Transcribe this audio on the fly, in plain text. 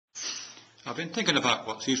I've been thinking about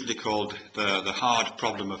what's usually called the hard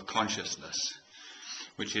problem of consciousness,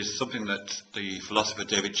 which is something that the philosopher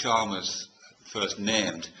David Chalmers first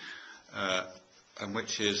named, and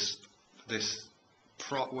which is this.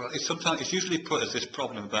 It's usually put as this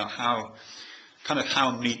problem about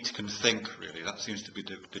how meat can think. Really, that seems to be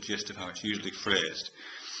the gist of how it's usually phrased.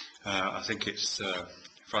 I think it's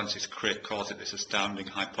Francis Crick calls it this astounding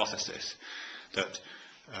hypothesis that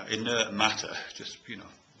inert matter, just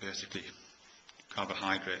basically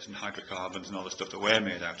carbohydrates and hydrocarbons and all the stuff that we're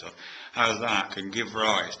made out of, how that can give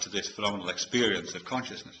rise to this phenomenal experience of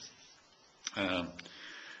consciousness. And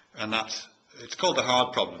it's called the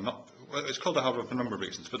hard problem. It's called the hard problem for a number of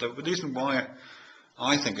reasons, but the reason why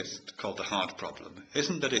I think it's called the hard problem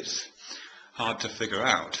isn't that it's hard to figure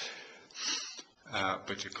out,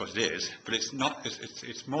 which of course it is, but it's not.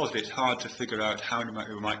 It's more that it's hard to figure out how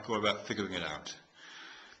we might go about figuring it out,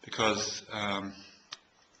 because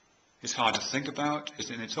it's hard to think about,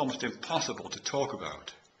 and it's almost impossible to talk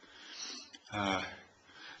about.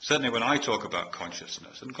 Certainly when I talk about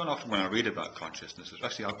consciousness, and quite often when I read about consciousness,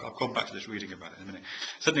 actually I'll come back to this reading about it in a minute.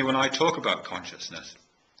 Certainly when I talk about consciousness,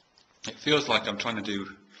 it feels like I'm trying to do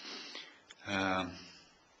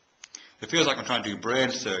brain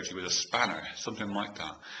surgery with a spanner, something like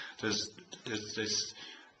that. There's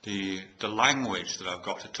the language that I've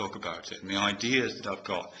got to talk about it, and the ideas that I've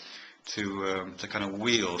got to kind of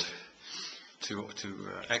wield, to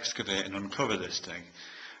excavate and uncover this thing,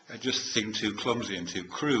 just seem too clumsy and too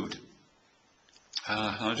crude.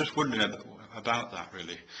 And I'm just wondering about that,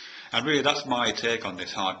 really. And really, that's my take on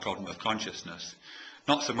this hard problem of consciousness.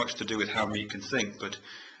 Not so much to do with how meat can think, but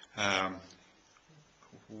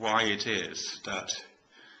why it is that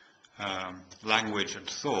language and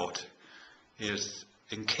thought is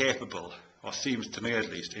incapable, or seems to me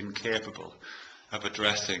at least, incapable of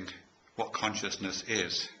addressing what consciousness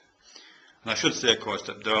is. And I should say, of course,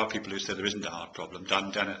 that there are people who say there isn't a hard problem. Dan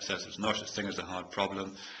Dennett says there's no such thing as a hard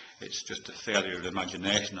problem. It's just a failure of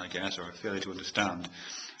imagination, I guess, or a failure to understand.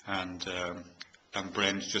 And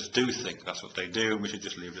brains just do think. That's what they do, and we should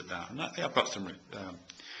just leave it at that. And I've got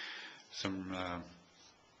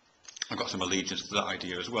I've got some allegiance to that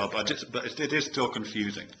idea as well. But it is still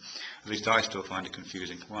confusing. At least I still find it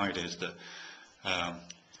confusing why it is that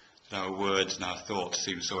our words and our thoughts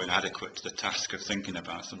seem so inadequate to the task of thinking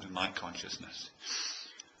about something like consciousness.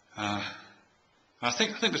 I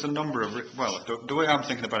think there's a number of, the way I'm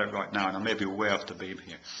thinking about it right now, and I may be way off the beam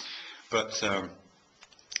here, but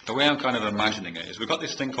the way I'm kind of imagining it is we've got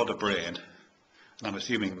this thing called a brain, and I'm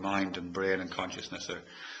assuming mind and brain and consciousness are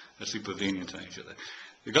supervenient on each other.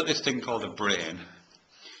 We've got this thing called a brain,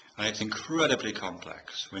 and it's incredibly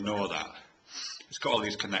complex. We know that. It's got all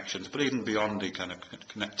these connections, but even beyond the kind of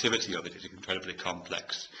connectivity of it, it's incredibly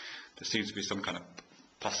complex. There seems to be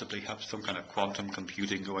possibly have some kind of quantum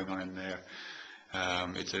computing going on in there.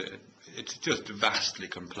 It's just vastly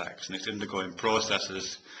complex, and it's undergoing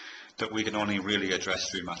processes that we can only really address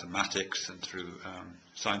through mathematics and through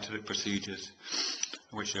scientific procedures,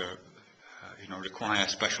 which are, require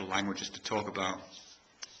special languages to talk about.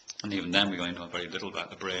 And even then, we only know very little about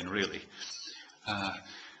the brain, really.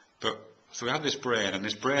 So we have this brain, and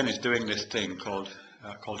this brain is doing this thing called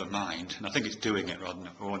a mind, and I think it's doing it rather than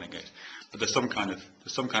owning it. But there's some kind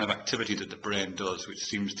of activity that the brain does, which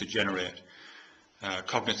seems to generate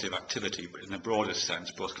cognitive activity, but in the broadest sense,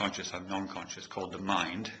 both conscious and non-conscious, called the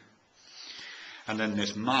mind. And then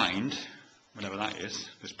this mind, whatever that is,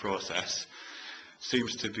 this process,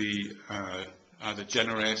 seems to be either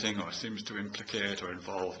generating or seems to implicate or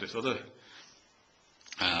involve this other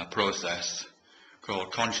process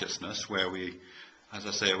called consciousness, where we, as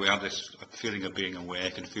I say, we have this feeling of being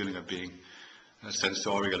awake and feeling of being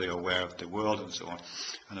sensorially aware of the world and so on,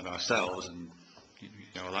 and of ourselves, and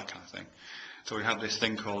all that kind of thing. So we have this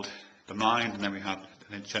thing called the mind, and then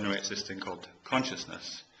it generates this thing called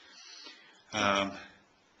consciousness. And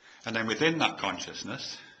then within that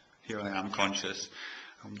consciousness, here I am conscious,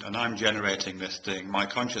 and I'm generating this thing. My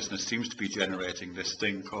consciousness seems to be generating this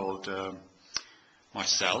thing called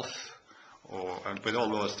myself, and with all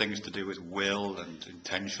those things to do with will and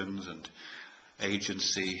intentions and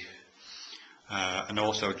agency, and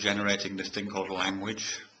also generating this thing called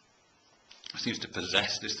language. It seems to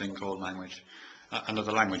possess this thing called language. And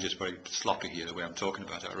the language is very sloppy here, the way I'm talking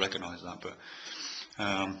about it, I recognise that, but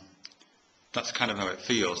that's kind of how it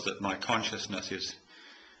feels, that my consciousness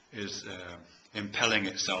is impelling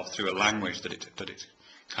itself through a language that it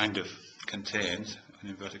kind of contains, in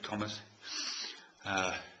inverted commas.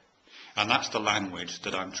 And that's the language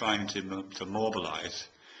that I'm trying to mobilise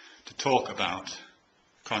to talk about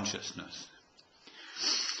consciousness.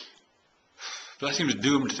 But that seems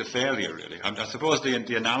doomed to failure, really. I suppose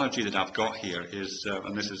the analogy that I've got here is,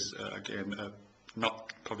 and this is, again,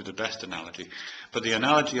 not probably the best analogy, but the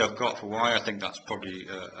analogy I've got for why I think that's probably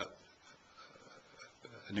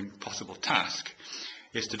an impossible task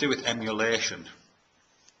is to do with emulation.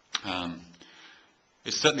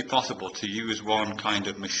 It's certainly possible to use one kind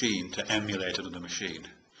of machine to emulate another machine.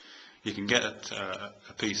 You can get a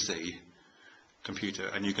PC computer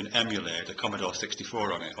and you can emulate a Commodore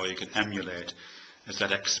 64 on it, or you can emulate a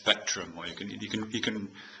ZX Spectrum, or you can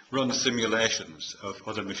run simulations of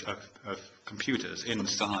other of computers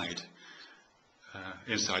inside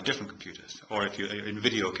different computers. Or if you in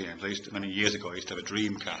video games, many years ago I used to have a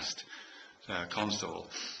Dreamcast console,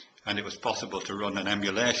 and it was possible to run an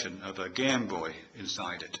emulation of a Game Boy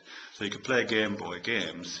inside it. So you could play Game Boy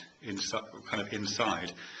games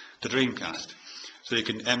inside the Dreamcast. So you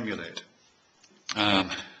can emulate.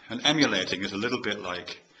 And emulating is a little bit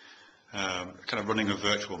like kind of running a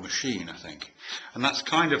virtual machine, I think. And that's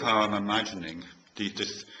kind of how I'm imagining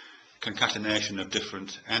this concatenation of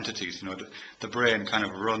different entities. You know, the brain kind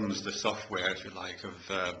of runs the software, if you like,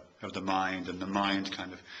 of the mind, and the mind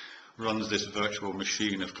kind of runs this virtual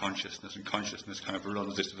machine of consciousness, and consciousness kind of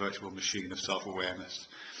runs this virtual machine of self-awareness,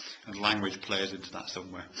 and language plays into that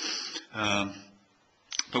somewhere.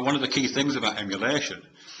 But one of the key things about emulation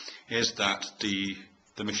is that the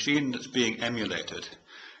machine that's being emulated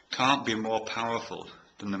can't be more powerful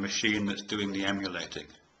than the machine that's doing the emulating.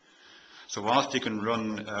 So whilst you can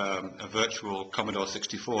run a virtual Commodore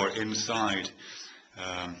 64 inside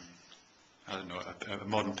I don't know, a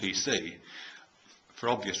modern PC, for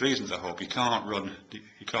obvious reasons I hope, you can't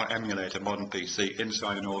emulate a modern PC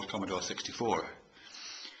inside an old Commodore 64.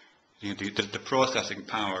 You know, the processing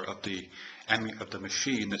power of the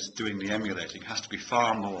machine that's doing the emulating has to be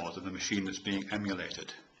far more than the machine that's being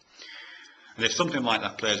emulated. And if something like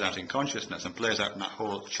that plays out in consciousness and plays out in that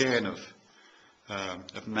whole chain of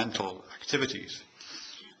mental activities,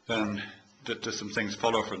 then there's some things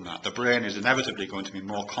follow from that. The brain is inevitably going to be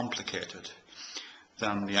more complicated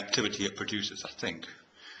than the activity it produces, I think.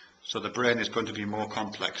 So the brain is going to be more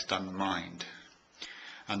complex than the mind.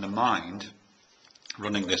 And the mind,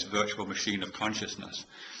 running this virtual machine of consciousness,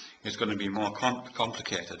 is going to be more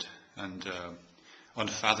complicated and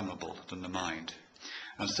unfathomable than the mind.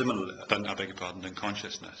 And similar, than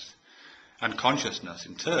consciousness. And consciousness,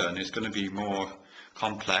 in turn, is going to be more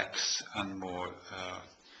complex and more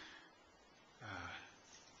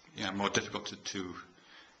more difficult to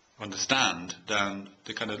understand than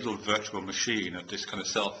the kind of little virtual machine of this kind of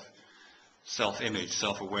self-image,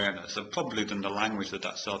 self-awareness, and probably than the language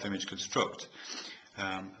that self-image constructs,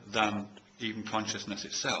 than even consciousness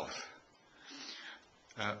itself.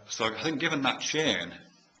 So I think given that chain,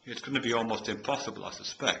 it's going to be almost impossible, I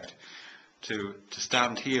suspect, to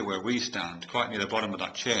stand here where we stand, quite near the bottom of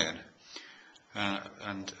that chain,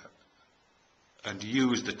 and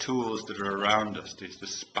use the tools that are around us, the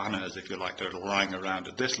spanners, if you like, that are lying around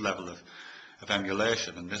at this level of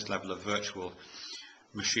emulation and this level of virtual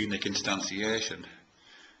machinic instantiation,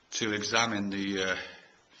 to examine the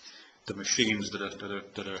machines that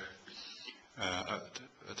are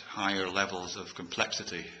at higher levels of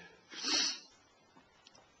complexity.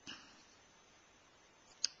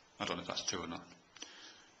 I don't know if that's true or not.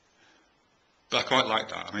 But I quite like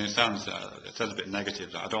that. I mean, it sounds a bit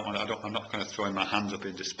negative. I'm not kind of throwing my hands up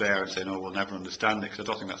in despair and saying, "Oh, we'll never understand it," because I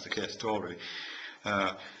don't think that's the case at all, really.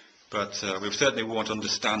 But we certainly won't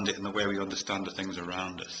understand it in the way we understand the things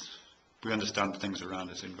around us. We understand the things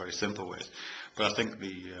around us in very simple ways. But I think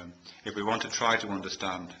if we want to try to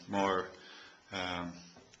understand more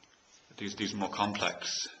these more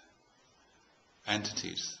complex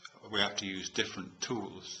entities, we have to use different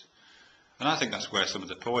tools. And I think that's where some of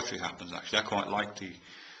the poetry happens, actually. I quite like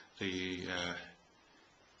the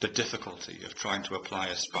difficulty of trying to apply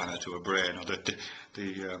a spanner to a brain, or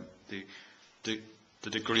the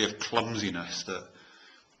degree of clumsiness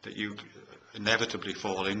that you inevitably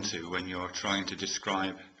fall into when you're trying to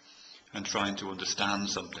describe and trying to understand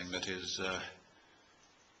something that is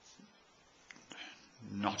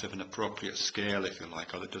not of an appropriate scale, if you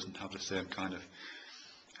like, or that doesn't have the same kind of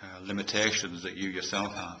limitations that you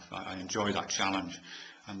yourself have. I enjoy that challenge,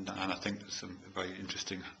 and I think there's some very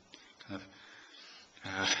interesting kind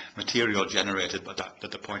of material generated by at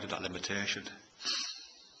the point of that limitation.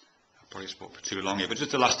 I probably spoke for too long here, but just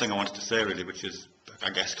the last thing I wanted to say, really, which is, I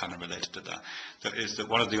guess, kind of related to that is that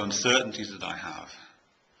one of the uncertainties that I have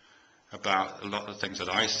about a lot of the things that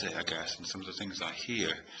I say, I guess, and some of the things I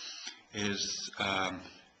hear, is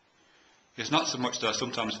it's not so much that I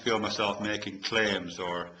sometimes feel myself making claims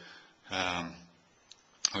or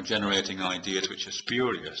generating ideas which are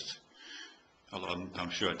spurious. although I'm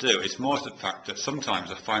sure I do. It's more the fact that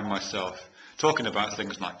sometimes I find myself talking about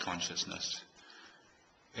things like consciousness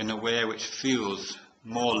in a way which feels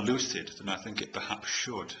more lucid than I think it perhaps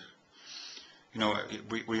should. You know,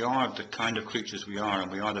 we are the kind of creatures we are, and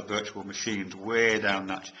we are the virtual machines way down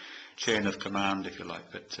that chain of command, if you like,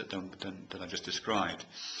 that I just described.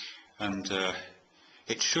 And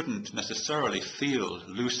it shouldn't necessarily feel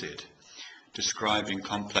lucid, describing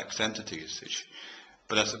complex entities.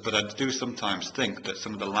 But I do sometimes think that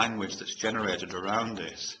some of the language that's generated around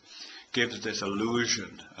this gives this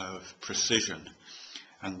illusion of precision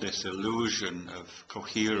and this illusion of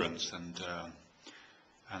coherence and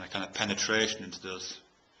a kind of penetration into those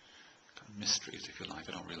kind of mysteries, if you like.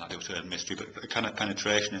 I don't really like the word mystery, but a kind of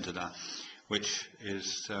penetration into that, which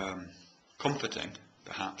is comforting,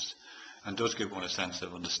 perhaps, and does give one a sense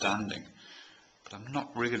of understanding. But I'm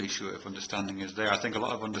not really sure if understanding is there. I think a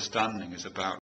lot of understanding is about